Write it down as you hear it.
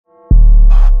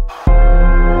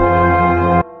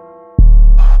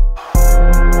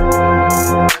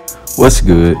What's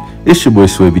good? It's your boy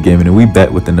Swibby Gaming, and we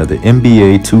back with another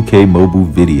NBA 2K mobile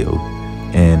video.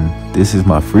 And this is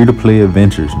my free-to-play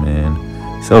adventures,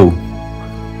 man. So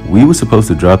we were supposed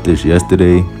to drop this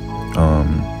yesterday,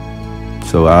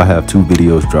 so I'll have 2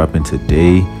 videos dropping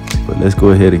today. But let's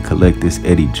go ahead and collect this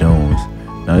Eddie Jones.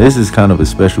 Now this is kind of a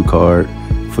special card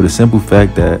for the simple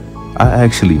fact that I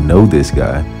actually know this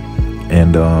guy,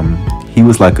 and he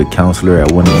was like a counselor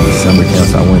at one of the summer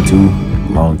camps I went to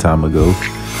a long time ago.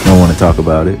 Don't want to talk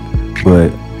about it, but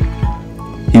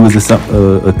he was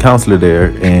a counselor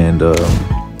there, and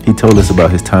he told us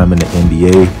about his time in the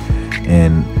NBA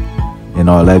and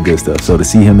all that good stuff. So to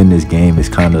see him in this game is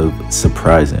kind of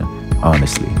surprising,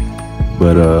 honestly.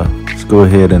 But let's go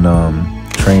ahead and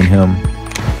train him.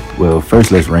 Well,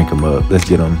 first let's rank him up. Let's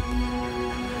get him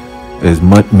as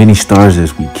many stars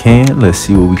as we can. Let's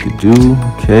see what we could do.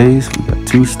 Okay, so we got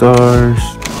 2 stars.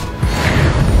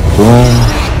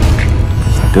 Boom.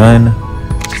 Done.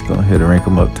 Let's go ahead and rank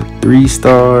them up to 3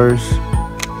 stars.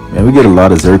 Man, we get a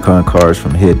lot of Zircon cards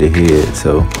from head to head,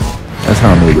 so that's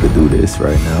how I'm able to do this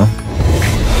right now.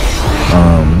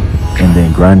 And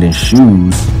then grinding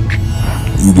shoes,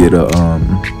 you get a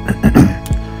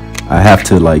I have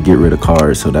to like get rid of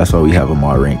cards, so that's why we have them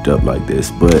all ranked up like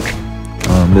this. But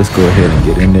let's go ahead and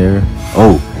get in there.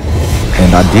 Oh,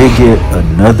 and I did get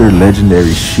another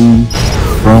legendary shoe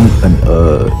from an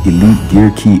elite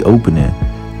gear key opening.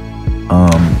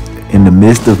 In the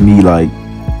midst of me like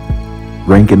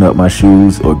ranking up my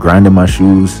shoes or grinding my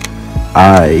shoes,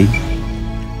 I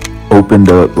opened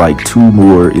up like 2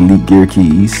 more elite gear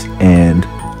keys and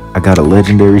I got a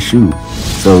legendary shoe.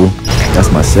 So that's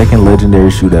my 2nd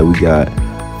legendary shoe that we got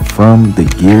from the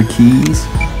gear keys.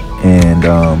 And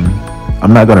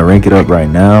I'm not gonna rank it up right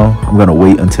now. I'm gonna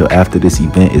wait until after this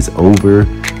event is over,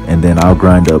 and then I'll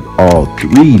grind up all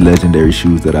 3 legendary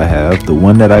shoes that I have. The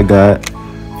one that I got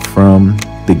from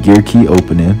the gear key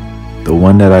opening, the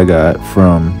one that I got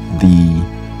from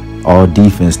the all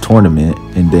defense tournament,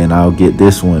 and then I'll get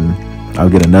this one. I'll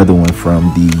get another one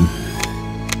from the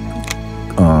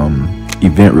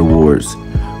event rewards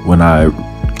when I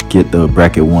get the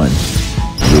bracket 1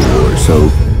 reward. So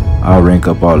I'll rank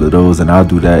up all of those, and I'll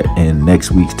do that in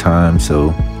next week's time,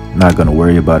 so I'm not gonna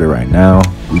worry about it right now.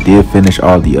 We did finish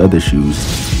all the other shoes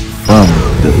from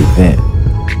the event,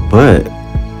 but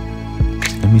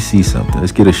let me see something.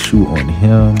 Let's get a shoe on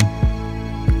him.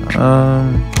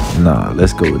 Nah,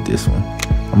 let's go with this one.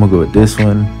 I'm gonna go with this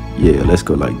one. Yeah, let's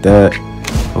go like that.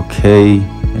 Okay,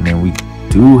 and then we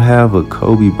do have a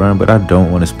Kobe Bryant, but I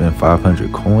don't want to spend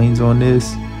 500 coins on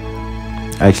this.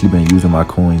 I actually been using my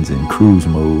coins in cruise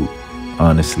mode,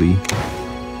 honestly,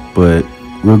 but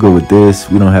we'll go with this.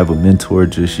 We don't have a mentor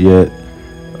just yet.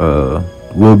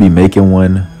 We'll be making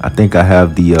one. I think I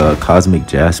have the Cosmic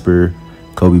Jasper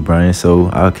Kobe Bryant, so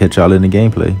I'll catch y'all in the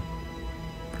gameplay.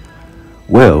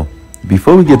 Well,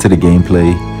 before we get to the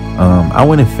gameplay, I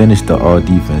went and finished the all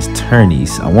defense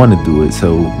tourneys. I want to do it,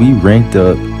 so we ranked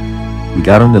up. We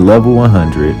got on to level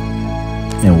 100,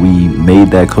 and we made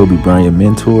that Kobe Bryant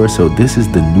mentor. So this is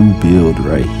the new build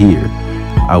right here.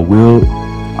 I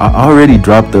already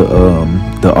dropped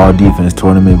the all defense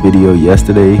tournament video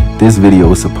yesterday. This video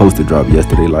was supposed to drop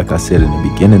yesterday, like I said in the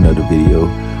beginning of the video,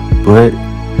 but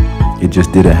it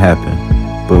just didn't happen.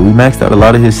 But we maxed out a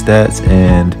lot of his stats,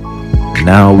 and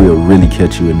now we'll really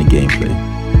catch you in the gameplay.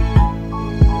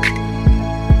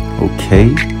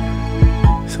 Okay,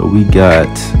 so we got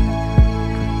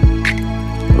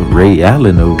Ray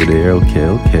Allen over there.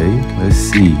 Okay, let's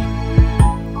see.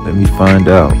 Let me find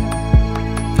out.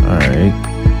 All right.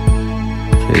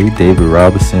 Okay, David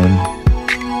Robinson,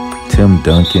 Tim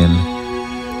Duncan.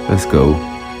 Let's go.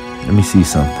 Let me see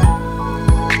something.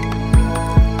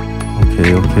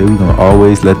 Okay, we're gonna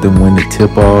always let them win the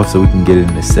tip off so we can get it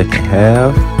in the second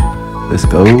half. Let's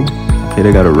go. Okay,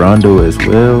 they got a Rondo as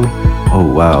well.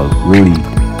 Oh wow, Rudy,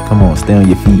 come on, stay on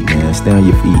your feet, man. Stay on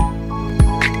your feet.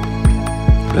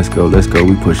 Let's go.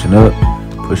 We pushing up.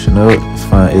 Let's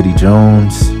find Eddie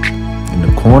Jones in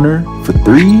the corner for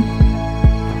 3.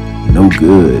 No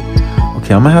good.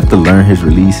 Okay, I'm gonna have to learn his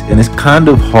release, and it's kind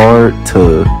of hard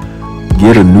to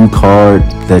get a new card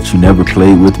that you never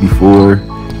played with before,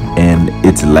 and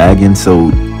it's lagging.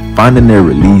 So finding their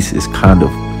release is kind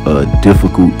of a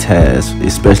difficult task,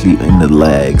 especially in the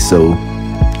lag. So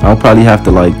I'll probably have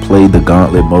to like play the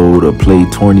gauntlet mode or play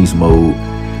tourneys mode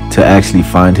to actually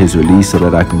find his release so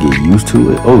that I can get used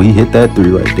to it. Oh, he hit that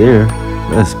 3 right there.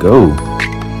 Let's go.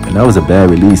 And that was a bad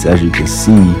release, as you can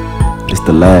see. It's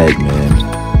the lag, man.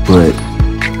 But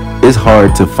it's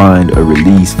hard to find a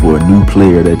release for a new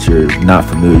player that you're not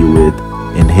familiar with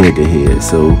in head-to-head.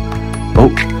 So,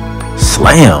 oh,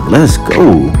 slam. Let's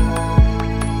go.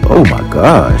 Oh my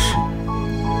gosh.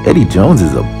 Eddie Jones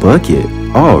is a bucket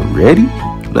already.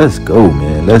 Let's go,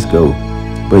 man. Let's go.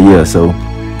 But yeah, so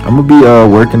I'm gonna be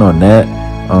working on that.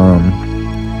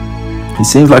 He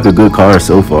seems like a good card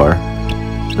so far.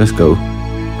 Let's go.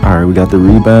 All right, we got the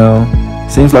rebound.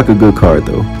 Seems like a good card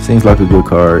though. Seems like a good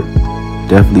card.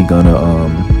 Definitely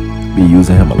gonna be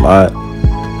using him a lot.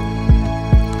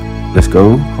 Let's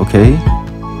go. Okay.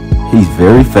 He's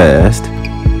very fast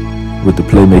with the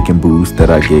playmaking boost that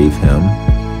I gave him.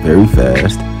 Very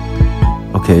fast.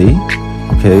 Okay.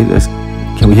 Okay,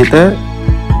 can we hit that?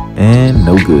 And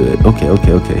no good. Okay.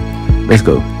 Let's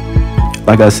go.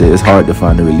 Like I said, it's hard to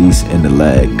find the release in the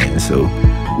lag, man. So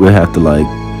we'll have to like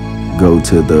go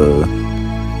to the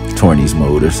tourneys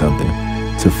mode or something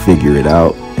to figure it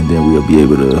out, and then we'll be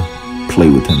able to play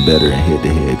with him better and head to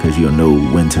head because you'll know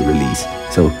when to release.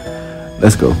 So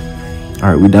let's go. All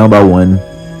right, we down by 1.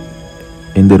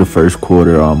 End of the first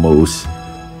quarter almost.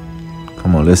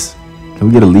 Come on, can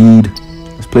we get a lead?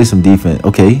 Let's play some defense.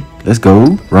 Okay, let's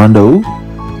go. Rondo,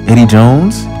 Eddie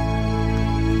Jones,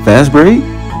 fast break,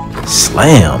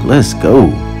 slam. Let's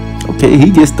go. Okay, he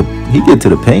get to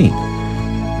the paint.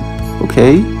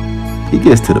 Okay, he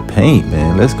gets to the paint,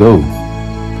 man. Let's go.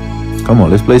 Come on,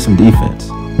 let's play some defense.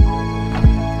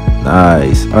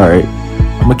 Nice. All right,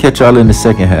 I'm gonna catch y'all in the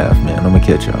second half, man. I'm gonna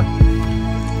catch y'all.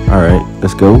 All right,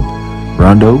 let's go.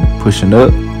 Rondo pushing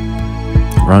up.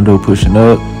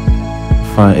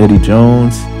 Find Eddie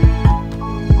Jones.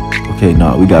 Okay,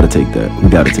 no, we gotta take that.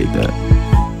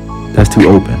 That's too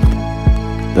open.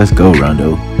 Let's go,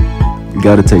 Rondo. You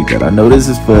gotta take that. I know this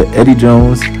is for Eddie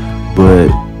Jones, but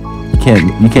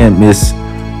you can't miss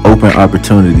open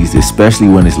opportunities, especially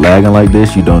when it's lagging like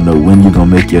this. You don't know when you're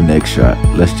gonna make your next shot.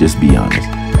 Let's just be honest.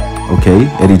 Okay,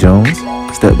 Eddie Jones,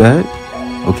 step back.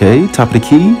 Okay, top of the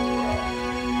key.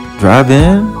 Drive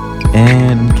in.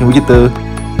 And can we get the...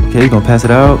 Okay, we're gonna pass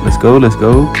it out. Let's go.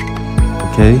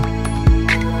 Okay.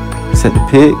 Set the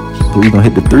pick. But we're gonna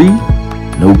hit the 3.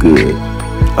 No good.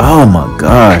 Oh my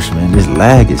gosh, man. This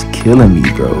lag is killing me,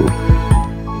 bro.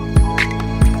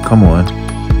 Come on.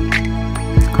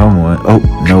 Oh,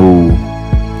 no.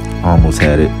 Almost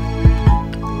had it.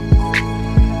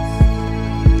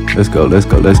 Let's go.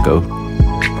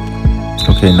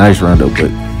 Okay, nice Rondo,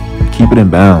 but keep it in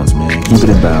bounds, man. Keep it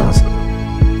in bounds.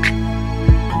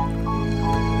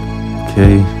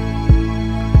 Okay.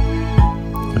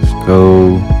 Let's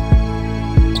go.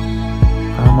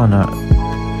 How am I not?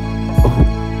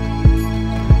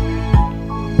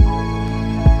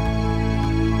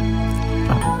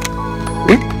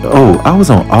 Oh, I was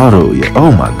on auto. Yeah.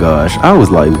 Oh my gosh. I was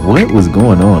like, what was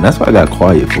going on? That's why I got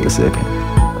quiet for a second.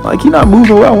 Like, he's not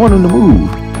moving where I want him to move.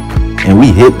 And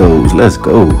we hit those. Let's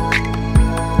go.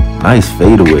 Nice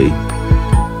fadeaway.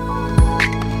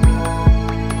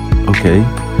 Okay.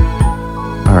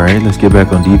 All right, let's get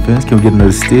back on defense. Can we get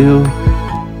another steal?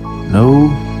 No.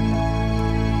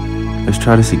 Let's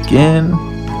try this again.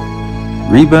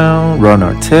 Rebound. Run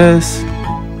our test.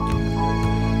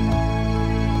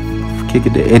 Kick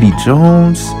it to Eddie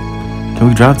Jones. Can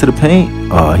we drive to the paint?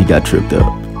 Oh, he got tripped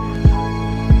up.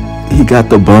 He got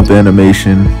the bump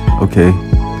animation. Okay.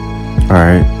 All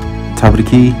right. Top of the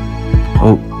key.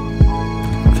 Oh.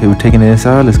 Okay, we're taking it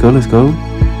inside. Let's go.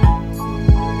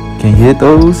 Can you hit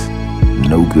those?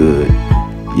 No good.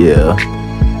 Yeah.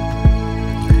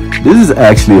 This is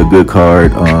actually a good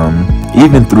card.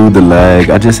 Even through the lag,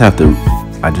 I just got to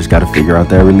figure out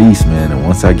that release, man. And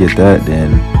once I get that,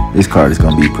 then this card is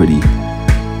gonna be pretty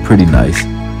nice.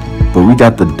 But we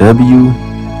got the W,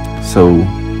 so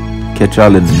catch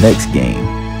y'all in the next game.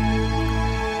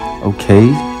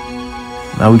 Okay,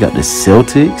 now we got the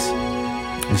Celtics.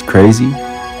 It's crazy.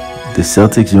 The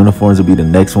Celtics uniforms will be the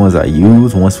next ones I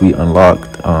use once we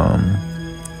unlocked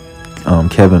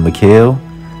Kevin McHale.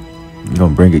 I'm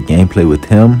gonna bring a gameplay with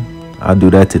him. I'll do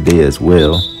that today as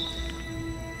well,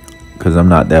 because I'm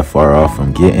not that far off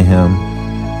from getting him.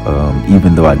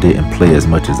 Even though I didn't play as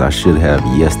much as I should have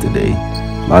yesterday.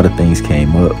 A lot of things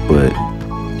came up, but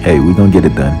hey, we're gonna get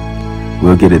it done.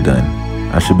 We'll get it done.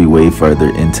 I should be way further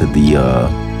into the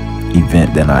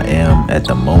event than I am at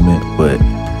the moment, but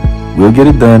we'll get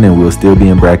it done, and we'll still be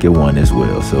in bracket 1 as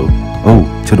well. So,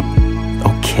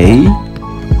 okay.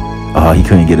 Oh, he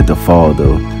couldn't get it to fall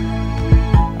though.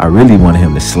 I really wanted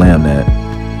him to slam that.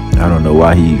 I don't know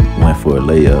why he went for a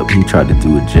layup. He tried to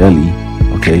do a jelly.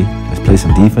 Okay, let's play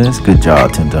some defense. Good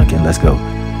job, Tim Duncan. Let's go.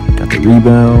 Got the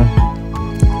rebound.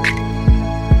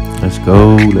 Let's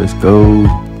go.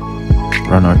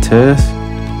 Run our test.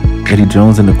 Eddie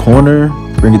Jones in the corner.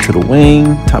 Bring it to the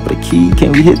wing. Top of the key.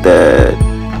 Can we hit that?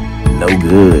 No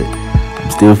good. I'm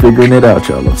still figuring it out,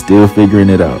 y'all. I'm still figuring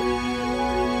it out.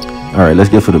 All right, let's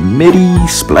get for the midi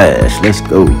splash. Let's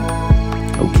go.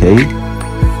 Okay.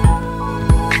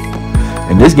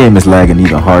 And this game is lagging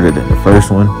even harder than the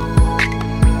first one.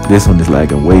 This one is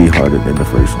lagging way harder than the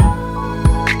first one.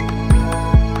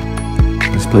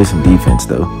 Let's play some defense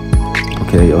though.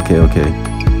 Okay, okay, okay.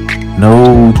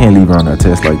 No, we can't leave Ron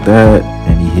Artest like that.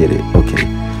 And he hit it. Okay.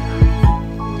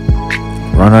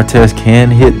 Ron Artest can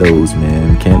hit those,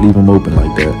 man. Can't leave him open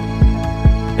like that.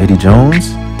 Eddie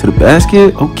Jones to the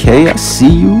basket. Okay, I see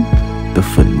you. The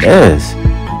finesse.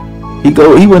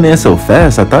 He went in so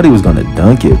fast. I thought he was gonna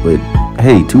dunk it, but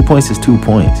hey, 2 points is 2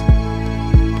 points.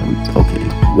 Okay,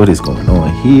 what is going on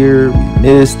here? We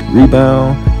missed.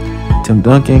 Rebound. Tim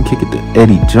Duncan, kick it to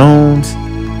Eddie Jones.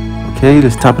 Okay,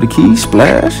 this top of the key.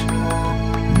 Splash.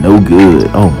 No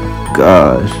good. Oh my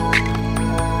gosh.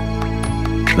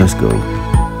 Let's go.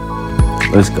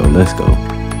 Let's go. Let's go.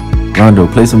 Rondo,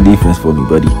 play some defense for me,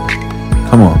 buddy.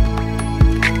 Come on.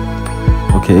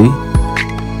 Okay.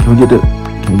 Can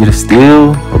we get a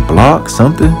steal? A block?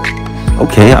 Something?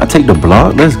 Okay, I'll take the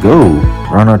block. Let's go.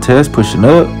 Ron Artest pushing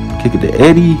up. Kick it to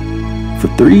Eddie for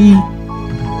 3.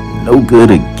 No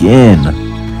good again.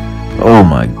 Oh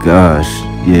my gosh.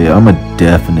 Yeah, I'm gonna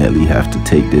definitely have to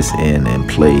take this in and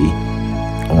play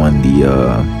on the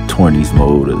 20s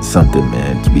mode or something,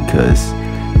 man, because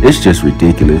it's just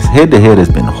ridiculous. Head to head has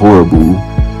been horrible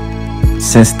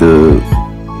since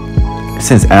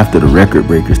after the record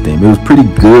breakers thing. It was pretty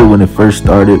good when it first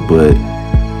started, but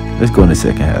let's go in the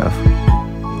second half.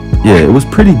 Yeah, it was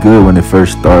pretty good when it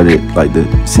first started, like the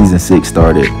season 6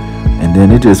 started, and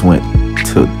then it just went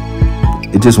to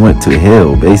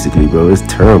hell basically, bro. It's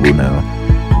terrible now.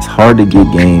 It's hard to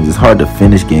get games. It's hard to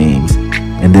finish games,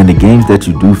 and then the games that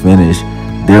you do finish,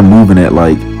 they're moving at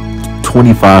like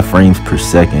 25 frames per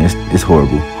second. It's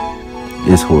horrible.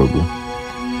 It's horrible.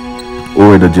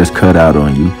 Or it'll just cut out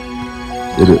on you.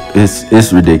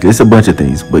 It's ridiculous. It's a bunch of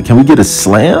things. But can we get a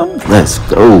slam? Let's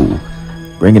go.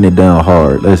 Bringing it down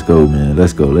hard. Let's go, man.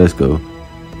 Let's go. Let's go.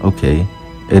 Okay.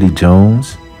 Eddie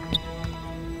Jones.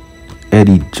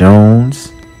 Eddie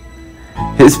Jones.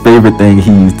 His favorite thing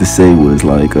he used to say was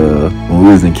like, when we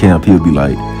was in camp, he would be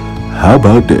like, how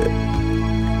about that?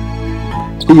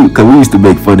 Cause we used to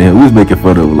make fun of him. We was making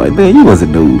fun of him like, man, you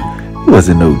wasn't no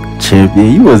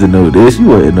champion. You wasn't no this. You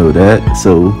wasn't no that.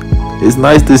 So it's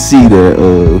nice to see that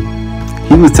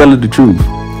he was telling the truth.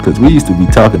 Cause we used to be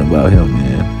talking about him,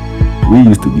 man. We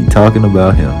used to be talking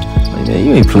about him. Like, man,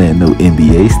 you ain't playing no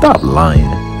NBA. Stop lying.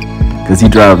 Cause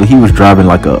he was driving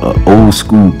like a old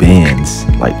school Benz,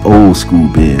 like old school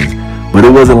Benz. But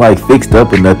it wasn't like fixed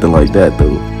up or nothing like that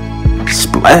though.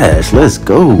 Splash, let's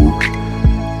go.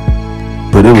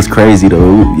 But it was crazy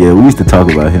though. Yeah, we used to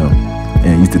talk about him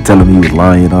and used to tell him he was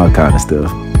lying, all kind of stuff.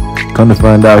 Come to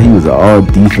find out, he was an all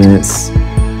defense.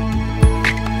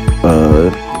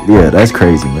 Yeah, that's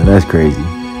crazy, man. That's crazy.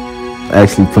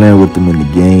 Actually playing with him in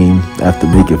the game after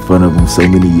making fun of him so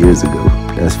many years ago.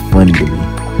 That's funny to me.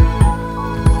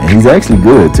 And he's actually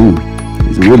good too.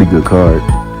 He's a really good card.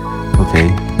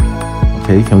 Okay.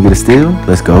 Okay, can we get a steal?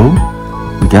 Let's go.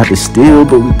 We got the steal,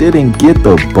 but we didn't get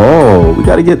the ball. We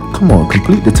gotta come on,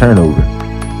 complete the turnover.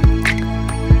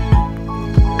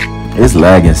 It's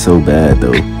lagging so bad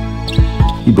though.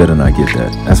 He better not get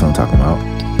that. That's what I'm talking about.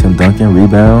 Tim Duncan,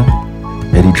 rebound.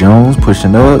 Eddie Jones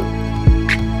pushing up.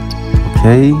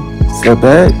 Okay, step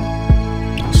back.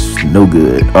 No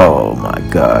good. Oh my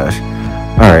gosh.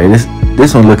 Alright,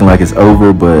 this one looking like it's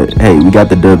over, but hey, we got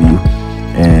the W.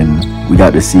 And we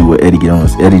got to see what Eddie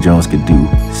Jones could do.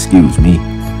 Excuse me.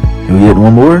 Can we hit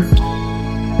one more?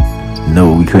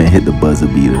 No, we couldn't hit the buzzer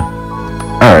beater.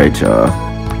 Alright, y'all.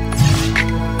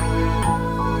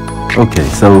 Okay,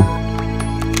 so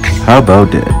how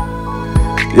about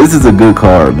that? This is a good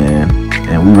card, man.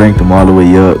 And we ranked him all the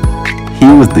way up. He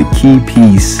was the key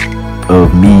piece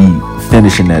of me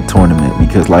finishing that tournament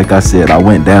because like I said, I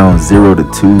went down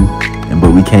 0-2,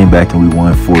 but we came back and we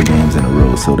won 4 games in a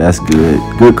row. So that's good.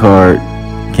 Good card.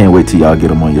 Can't wait till y'all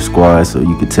get him on your squad so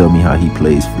you can tell me how he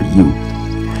plays for you.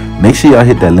 Make sure y'all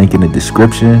hit that link in the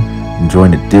description and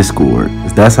join the Discord.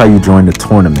 That's how you join the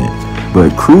tournament.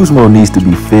 But cruise mode needs to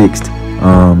be fixed.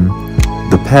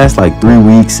 The past like 3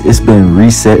 weeks, it's been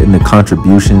resetting the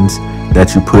contributions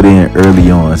that you put in early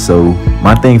on. So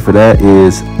my thing for that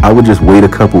is I would just wait a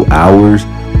couple hours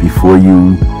before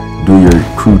you do your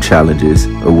crew challenges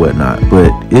or whatnot.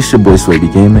 But it's your boy Swaby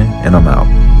Gaming, and I'm out.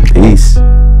 Peace.